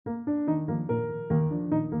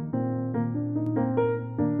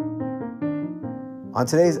On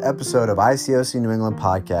today's episode of ICOC New England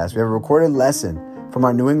podcast, we have a recorded lesson from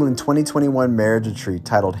our New England 2021 marriage retreat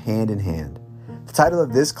titled Hand in Hand. The title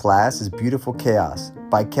of this class is Beautiful Chaos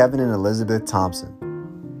by Kevin and Elizabeth Thompson.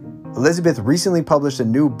 Elizabeth recently published a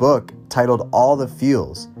new book titled All the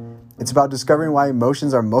Feels. It's about discovering why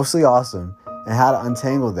emotions are mostly awesome and how to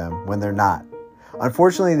untangle them when they're not.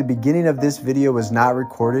 Unfortunately, the beginning of this video was not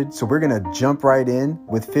recorded, so we're going to jump right in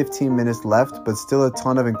with 15 minutes left, but still a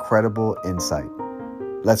ton of incredible insight.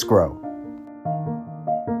 Let's grow.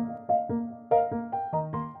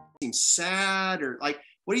 Sad or like,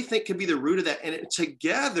 what do you think could be the root of that? And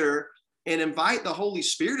together and invite the Holy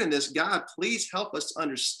Spirit in this. God, please help us to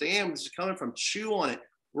understand where this is coming from. Chew on it.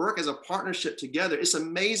 Work as a partnership together. It's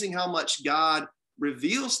amazing how much God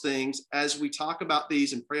reveals things as we talk about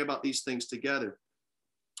these and pray about these things together.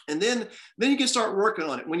 And then you can start working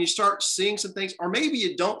on it. When you start seeing some things, or maybe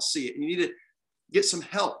you don't see it and you need to get some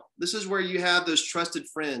help. This is where you have those trusted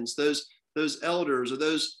friends, those elders, or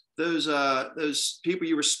those people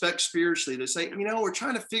you respect spiritually to say, we're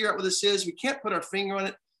trying to figure out what this is. We can't put our finger on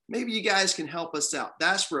it. Maybe you guys can help us out.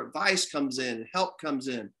 That's where advice comes in and help comes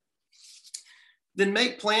in. Then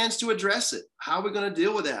make plans to address it. How are we going to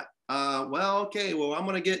deal with that? I'm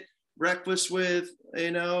going to get breakfast with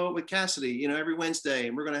Cassidy, every Wednesday,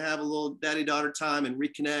 and we're going to have a little daddy-daughter time and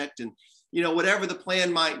reconnect, and whatever the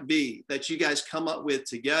plan might be that you guys come up with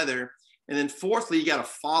together. And then fourthly, you got to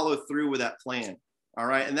follow through with that plan. All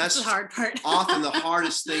right. And that's the hard part. Often the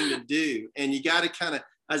hardest thing to do. And you got to kind of,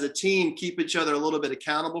 as a team, keep each other a little bit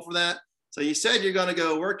accountable for that. So you said you're going to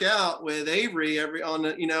go work out with Avery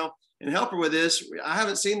and help her with this. I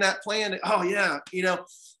haven't seen that plan. Oh yeah.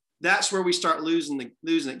 That's where we start losing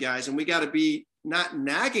it, guys. And we got to be not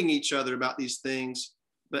nagging each other about these things,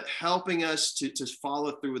 but helping us to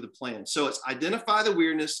follow through with the plan. So it's identify the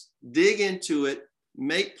weirdness, dig into it,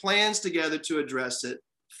 make plans together to address it,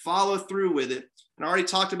 follow through with it. And I already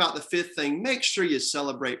talked about the fifth thing. Make sure you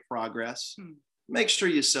celebrate progress. Make sure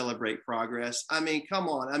you celebrate progress. I mean, come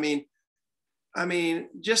on. I mean,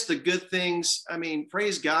 just the good things. I mean,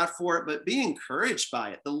 praise God for it, but be encouraged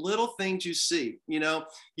by it. The little things you see,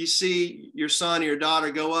 you see your son or your daughter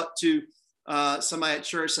go up to somebody at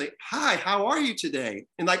church, say, "Hi, how are you today?"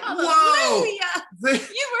 And like, whoa, you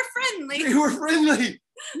were friendly. You were friendly.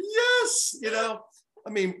 Yes.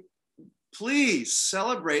 Please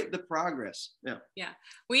celebrate the progress. Yeah.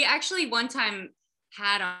 We actually one time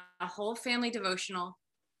had a whole family devotional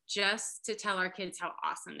just to tell our kids how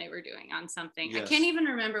awesome they were doing on something. Yes. I can't even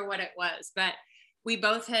remember what it was, but we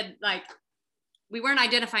both had we weren't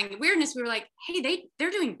identifying the weirdness. We were like, hey,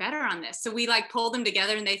 they're doing better on this. So we pulled them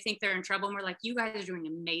together and they think they're in trouble. And we're like, you guys are doing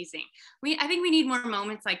amazing. I think we need more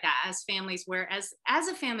moments like that as families, where as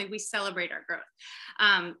a family, we celebrate our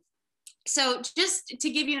growth. So just to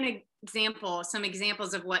give you an example, some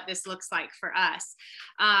examples of what this looks like for us.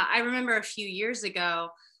 I remember a few years ago,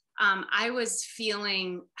 I was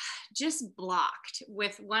feeling just blocked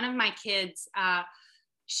with one of my kids.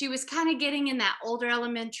 She was kind of getting in that older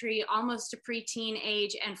elementary, almost a preteen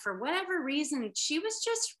age. And for whatever reason, she was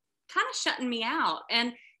just kind of shutting me out,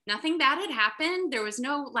 and nothing bad had happened. There was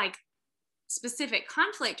no specific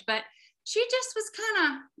conflict, but she just was kind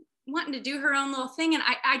of wanting to do her own little thing. And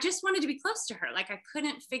I just wanted to be close to her. I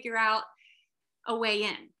couldn't figure out a way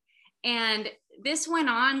in. And this went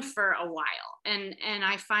on for a while. And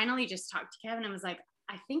I finally just talked to Kevin and was like,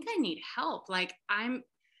 I think I need help.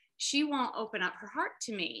 She won't open up her heart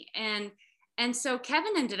to me. And so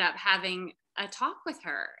Kevin ended up having a talk with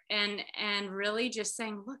her and really just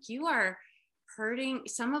saying, look, you are hurting.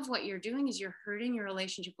 Some of what you're doing is you're hurting your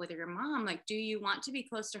relationship with your mom. Do you want to be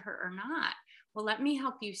close to her or not? Well, let me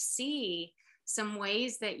help you see some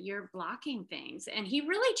ways that you're blocking things. And he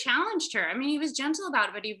really challenged her. I mean, he was gentle about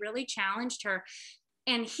it, but he really challenged her.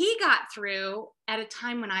 And he got through at a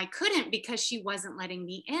time when I couldn't, because she wasn't letting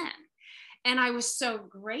me in. And I was so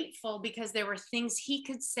grateful because there were things he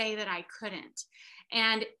could say that I couldn't.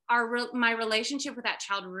 And my relationship with that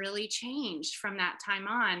child really changed from that time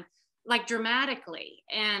on, dramatically.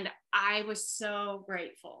 And I was so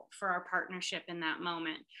grateful for our partnership in that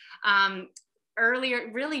moment. Earlier,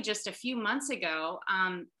 really just a few months ago,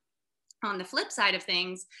 on the flip side of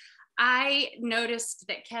things, I noticed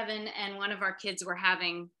that Kevin and one of our kids were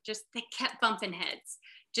they kept bumping heads,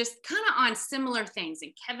 just kind of on similar things.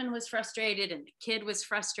 And Kevin was frustrated and the kid was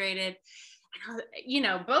frustrated.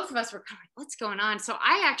 And, both of us were kind of like, what's going on? So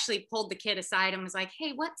I actually pulled the kid aside and was like,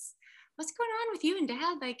 hey, what's going on with you and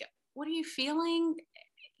Dad? What are you feeling?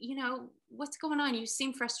 What's going on? You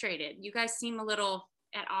seem frustrated. You guys seem a little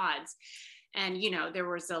at odds. And, you know, there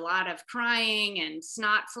was a lot of crying and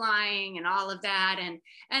snot flying and all of that.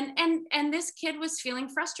 And this kid was feeling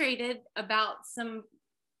frustrated about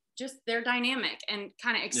just their dynamic, and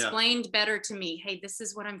kind of explained better to me, hey, this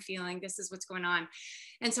is what I'm feeling. This is what's going on.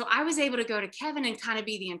 And so I was able to go to Kevin and kind of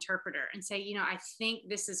be the interpreter and say, you know, I think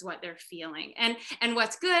this is what they're feeling. And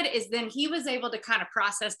what's good is then he was able to kind of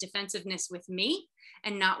process defensiveness with me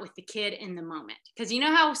and not with the kid in the moment. Because you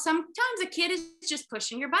know how sometimes a kid is just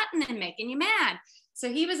pushing your button and making you mad.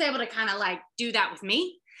 So he was able to kind of like do that with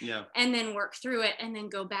me. Yeah. And then work through it and then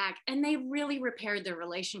go back, and they really repaired their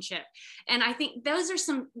relationship. And I think those are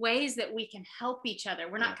some ways that we can help each other.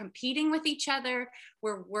 We're not competing with each other.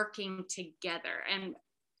 We're working together and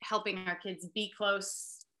helping our kids be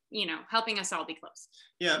close, you know, helping us all be close.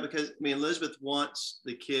 Yeah, because I mean, Elizabeth wants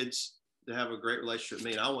the kids to have a great relationship with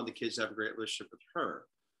me, and I want the kids to have a great relationship with her.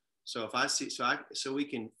 So if I see, so we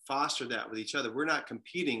can foster that with each other. We're not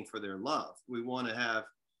competing for their love. We want to have,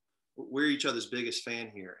 we're each other's biggest fan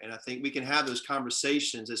here. And I think we can have those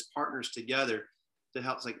conversations as partners together to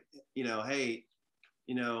help, like, you know, hey,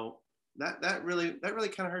 you know, that really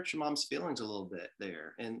kind of hurts your mom's feelings a little bit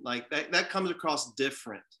there. And like that comes across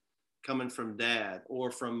different coming from dad or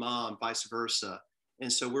from mom, vice versa.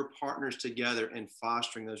 And so we're partners together in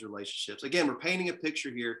fostering those relationships. Again, we're painting a picture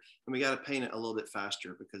here, and we got to paint it a little bit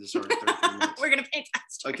faster because it's already 33 minutes. We're going to paint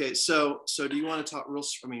faster. Okay. So do you want to talk real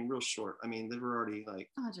short? I mean, we're already like,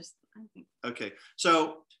 I think. Okay.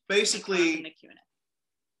 So basically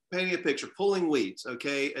painting a picture, pulling weeds.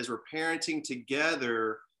 Okay. As we're parenting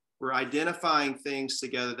together, we're identifying things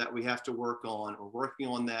together that we have to work on. We're working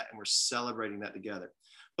on that, and we're celebrating that together.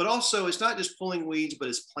 But also, it's not just pulling weeds, but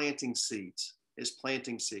it's planting seeds.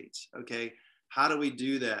 Okay. How do we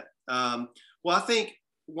do that? Well, I think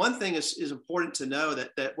one thing is important to know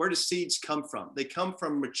that where do seeds come from? They come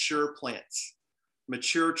from mature plants,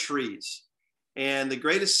 mature trees. And the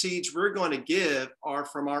greatest seeds we're going to give are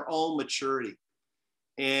from our own maturity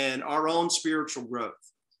and our own spiritual growth.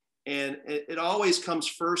 And it always comes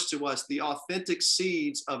first to us. The authentic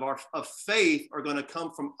seeds of faith are going to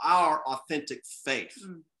come from our authentic faith.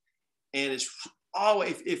 And it's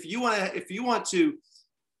always, if you want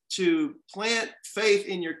to plant faith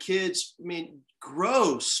in your kids, I mean,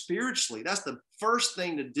 grow spiritually. That's the first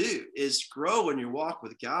thing to do, is grow in your walk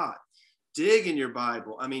with God. Dig in your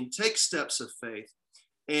Bible. I mean, take steps of faith.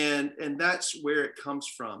 And that's where it comes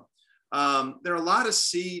from. There are a lot of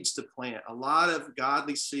seeds to plant, a lot of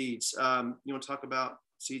godly seeds. You want to talk about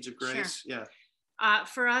seeds of grace? Sure. Yeah.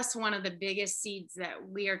 For us, one of the biggest seeds that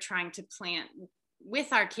we are trying to plant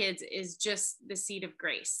with our kids is just the seed of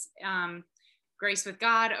grace. Grace with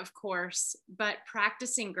God, of course, but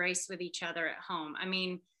practicing grace with each other at home. I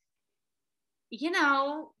mean, you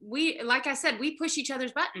know, like I said, we push each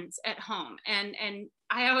other's buttons at home. And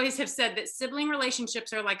I always have said that sibling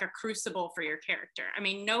relationships are like a crucible for your character. I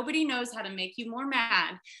mean, nobody knows how to make you more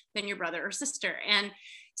mad than your brother or sister. And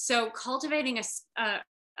so cultivating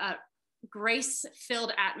a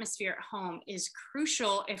grace-filled atmosphere at home is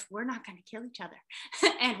crucial if we're not going to kill each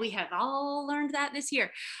other. And we have all learned that this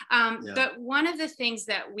year. But one of the things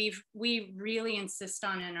that we really insist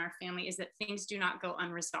on in our family is that things do not go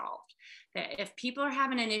unresolved. That if people are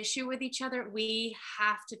having an issue with each other, we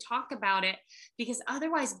have to talk about it, because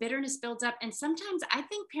otherwise bitterness builds up. And sometimes I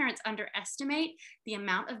think parents underestimate the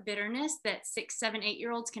amount of bitterness that 6, 7,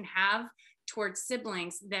 8-year-olds can have towards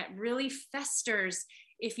siblings that really festers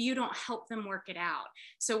if you don't help them work it out.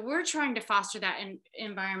 So we're trying to foster that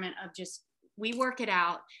environment of just, we work it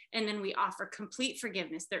out, and then we offer complete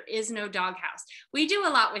forgiveness. There is no doghouse. We do a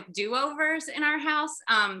lot with do-overs in our house.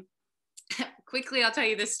 Quickly, I'll tell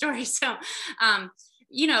you this story. So,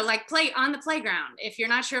 you know, like play on the playground. If you're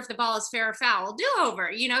not sure if the ball is fair or foul,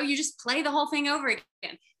 do-over, you know, you just play the whole thing over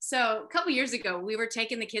again. So a couple years ago, we were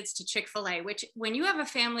taking the kids to Chick-fil-A, which when you have a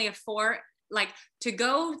family of 4, like to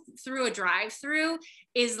go through a drive-through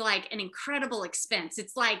is like an incredible expense.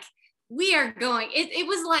 It's like, we are going, it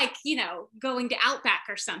was like, you know, going to Outback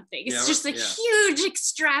or something. It's just a huge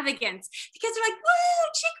extravagance, because they're like, whoa,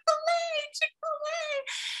 Chick-fil-A.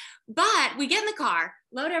 But we get in the car,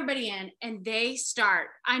 load everybody in, and they start,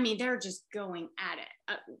 I mean, they're just going at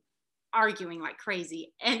it, arguing like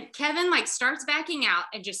crazy. And Kevin like starts backing out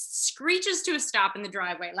and just screeches to a stop in the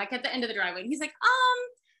driveway, like at the end of the driveway. And he's like,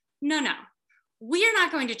 no, we are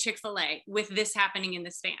not going to Chick-fil-A with this happening in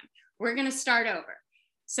this van. We're going to start over.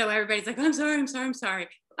 So everybody's like, I'm sorry. Okay,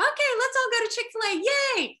 let's all go to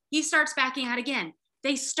Chick-fil-A. Yay. He starts backing out again.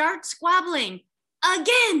 They start squabbling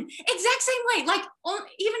again, exact same way, like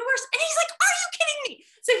even worse. And he's like, are you kidding me?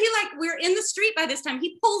 So we're in the street by this time.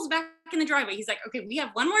 He pulls back in the driveway. He's like, okay, we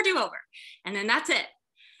have one more do-over, and then that's it.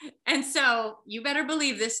 And so you better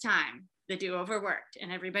believe this time the do-over worked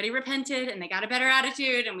and everybody repented and they got a better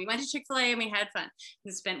attitude and we went to Chick-fil-A and we had fun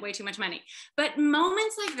and spent way too much money. But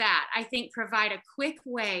moments like that, I think, provide a quick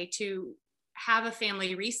way to have a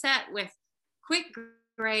family reset with quick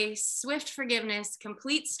grace, swift forgiveness,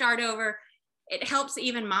 complete start over. It helps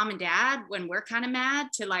even mom and dad when we're kind of mad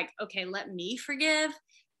to like, okay, let me forgive.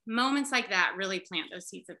 Moments like that really plant those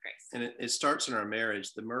seeds of grace. And it starts in our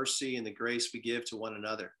marriage, the mercy and the grace we give to one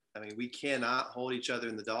another. I mean, we cannot hold each other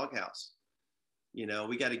in the doghouse. You know,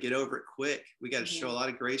 we got to get over it quick. We got to show a lot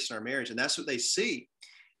of grace in our marriage. And that's what they see.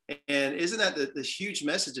 And isn't that the huge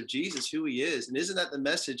message of Jesus, who he is? And isn't that the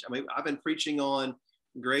message? I mean, I've been preaching on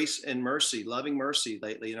grace and mercy, loving mercy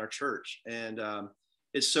lately in our church. And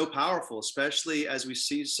it's so powerful, especially as we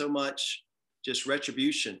see so much just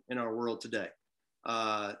retribution in our world today.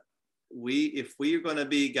 If we are going to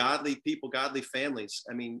be godly people, godly families,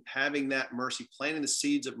 I mean, having that mercy, planting the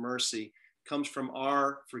seeds of mercy comes from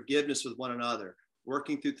our forgiveness with one another,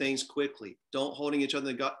 working through things quickly, don't holding each other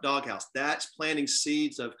in the doghouse. That's planting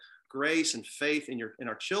seeds of grace and faith in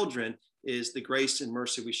our children, is the grace and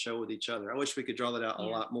mercy we show with each other. I wish we could draw that out a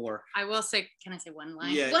lot more. I will say, can I say one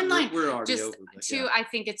line? Yeah, one line. We're already just over. Two, I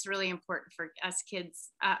think it's really important for us kids,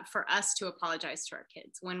 for us to apologize to our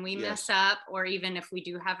kids when we mess up, or even if we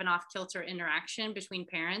do have an off-kilter interaction between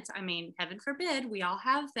parents. I mean, heaven forbid, we all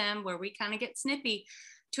have them where we kind of get snippy,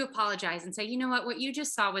 to apologize and say, you know what you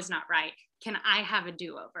just saw was not right. Can I have a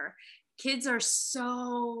do-over? Kids are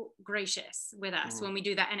so gracious with us when we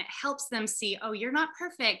do that. And it helps them see, oh, you're not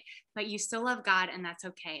perfect, but you still love God, and that's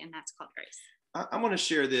okay. And that's called grace. I want to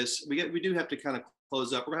share this. We do have to kind of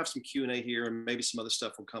close up. We're gonna have some Q&A here, and maybe some other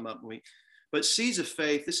stuff will come up. But seeds of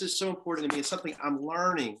faith, this is so important to me. It's something I'm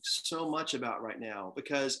learning so much about right now,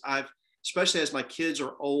 because especially as my kids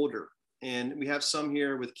are older, and we have some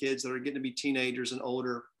here with kids that are getting to be teenagers and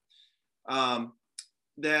older,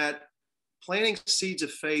 that planting seeds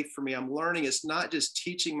of faith for me, I'm learning it's not just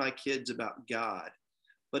teaching my kids about God,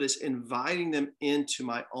 but it's inviting them into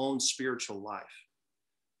my own spiritual life,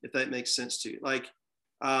 if that makes sense to you. Like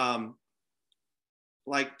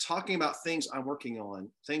talking about things I'm working on,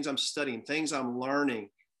 things I'm studying, things I'm learning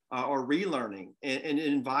or relearning, and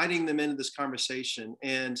inviting them into this conversation.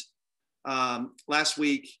 And last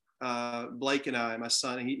week, Blake and I, my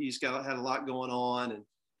son, he's had a lot going on, and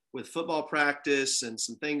with football practice and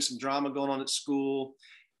some drama going on at school.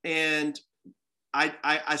 And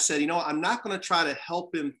I said, you know, I'm not going to try to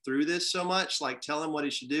help him through this so much, like tell him what he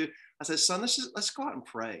should do. I said, son, let's go out and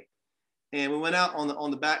pray. And we went out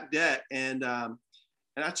on the back deck, and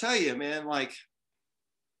I tell you, man, like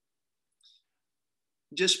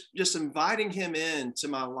just inviting him into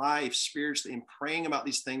my life spiritually and praying about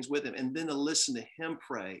these things with him, and then to listen to him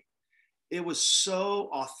pray. It was so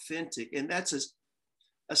authentic. And that's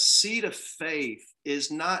a seed of faith, is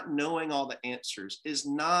not knowing all the answers, is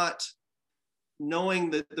not knowing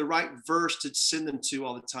the right verse to send them to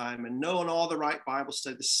all the time, and knowing all the right Bible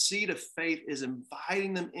study. The seed of faith is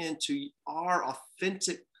inviting them into our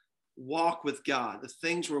authentic walk with God, the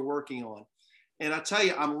things we're working on. And I tell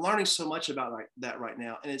you, I'm learning so much about that right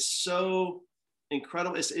now. And it's so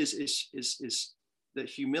incredible. Is the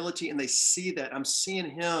humility, and they see that. I'm seeing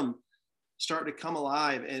him start to come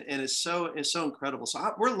alive, and it's so incredible.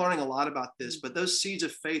 So we're learning a lot about this, but those seeds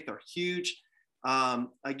of faith are huge.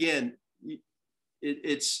 Again,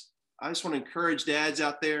 I just want to encourage dads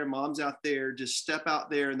out there, moms out there, just step out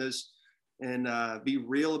there and be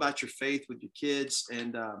real about your faith with your kids,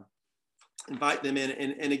 and invite them in.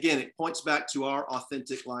 And again, it points back to our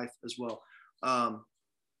authentic life as well.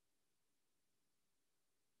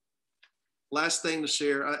 Last thing to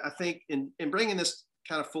share, I think in bringing this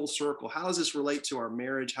kind of full circle, how does this relate to our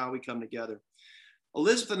marriage, how we come together?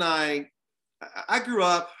 Elizabeth and I grew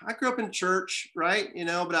up in church, right? You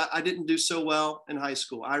know, but I didn't do so well in high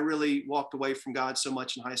school. I really walked away from God so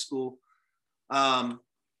much in high school. And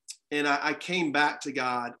I came back to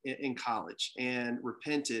God in college, and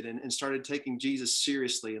repented and started taking Jesus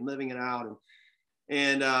seriously and living it out.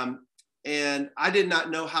 And I did not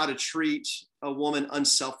know how to treat a woman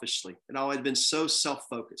unselfishly. It always been so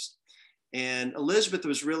self-focused. And Elizabeth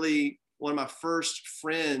was really one of my first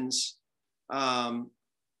friends that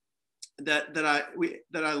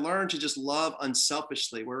I learned to just love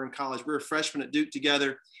unselfishly. We were in college. We were freshmen at Duke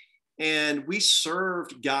together, and we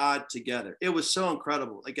served God together. It was so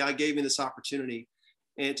incredible. Like, God gave me this opportunity,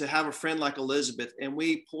 and to have a friend like Elizabeth, and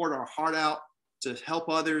we poured our heart out to help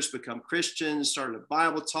others become Christians, started a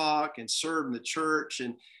Bible talk, and served in the church.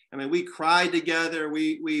 And I mean, we cried together.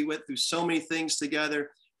 We went through so many things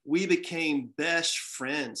together. We became best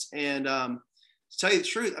friends. And to tell you the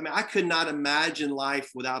truth, I mean, I could not imagine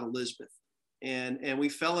life without Elizabeth. And we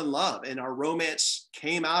fell in love, and our romance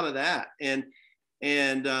came out of that. And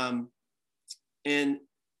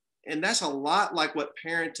that's a lot like what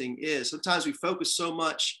parenting is. Sometimes we focus so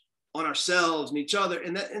much on ourselves and each other,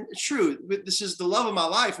 and it's true. This is the love of my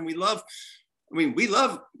life, and we love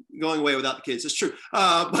going away without the kids. It's true.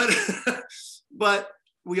 But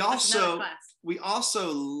we also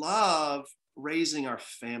love raising our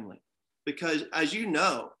family, because, as you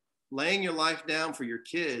know, laying your life down for your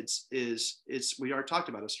kids we already talked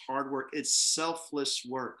about, it's hard work. It's selfless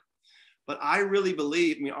work. But I really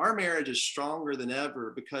believe, I mean, our marriage is stronger than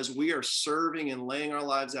ever because we are serving and laying our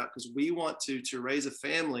lives out because we want to raise a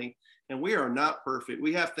family, and we are not perfect.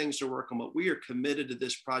 We have things to work on, but we are committed to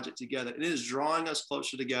this project together. And it is drawing us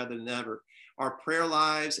closer together than ever. Our prayer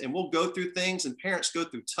lives, and we'll go through things, and parents go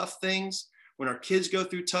through tough things. When our kids go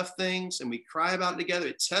through tough things and we cry about it together,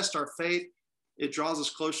 it tests our faith. It draws us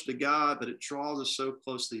closer to God, but it draws us so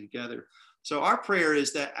closely together. So our prayer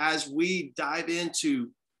is that as we dive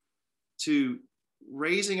into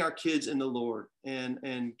raising our kids in the Lord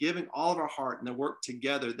and giving all of our heart and the work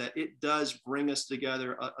together, that it does bring us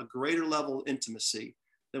together a greater level of intimacy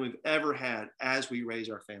than we've ever had as we raise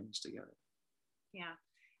our families together. Yeah.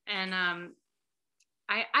 And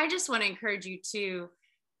I just want to encourage you too.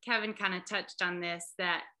 Kevin kind of touched on this,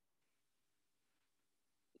 that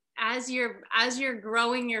as you're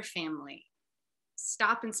growing your family,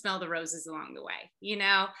 stop and smell the roses along the way. You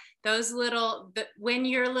know, when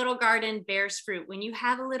your little garden bears fruit, when you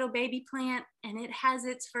have a little baby plant and it has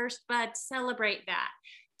its first bud, celebrate that.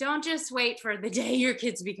 Don't just wait for the day your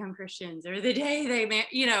kids become Christians or the day they,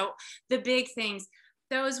 the big things.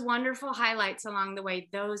 Those wonderful highlights along the way,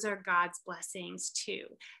 those are God's blessings too.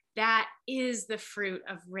 That is the fruit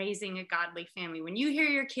of raising a godly family. When you hear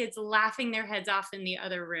your kids laughing their heads off in the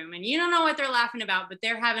other room and you don't know what they're laughing about, but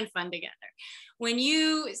they're having fun together. When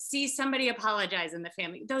you see somebody apologize in the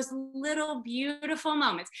family, those little beautiful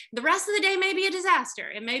moments. The rest of the day may be a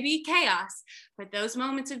disaster. It may be chaos, but those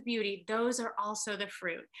moments of beauty, those are also the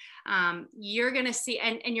fruit. You're going to see,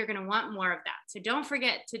 and you're going to want more of that. So don't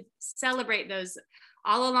forget to celebrate those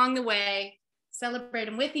all along the way. Celebrate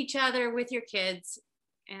them with each other, with your kids.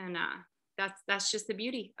 And that's just the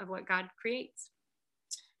beauty of what God creates.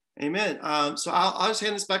 Amen. So I'll just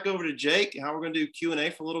hand this back over to Jake, how we're going to do Q&A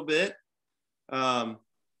for a little bit. Amen.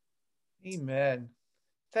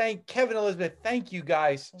 Thank Kevin, Elizabeth. Thank you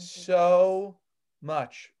guys so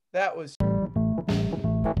much. That was.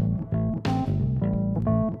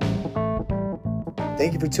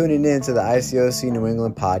 Thank you for tuning in to the ICOC New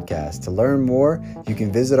England podcast. To learn more, you can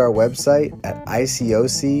visit our website at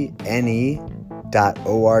icocne.org.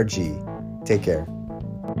 Take care.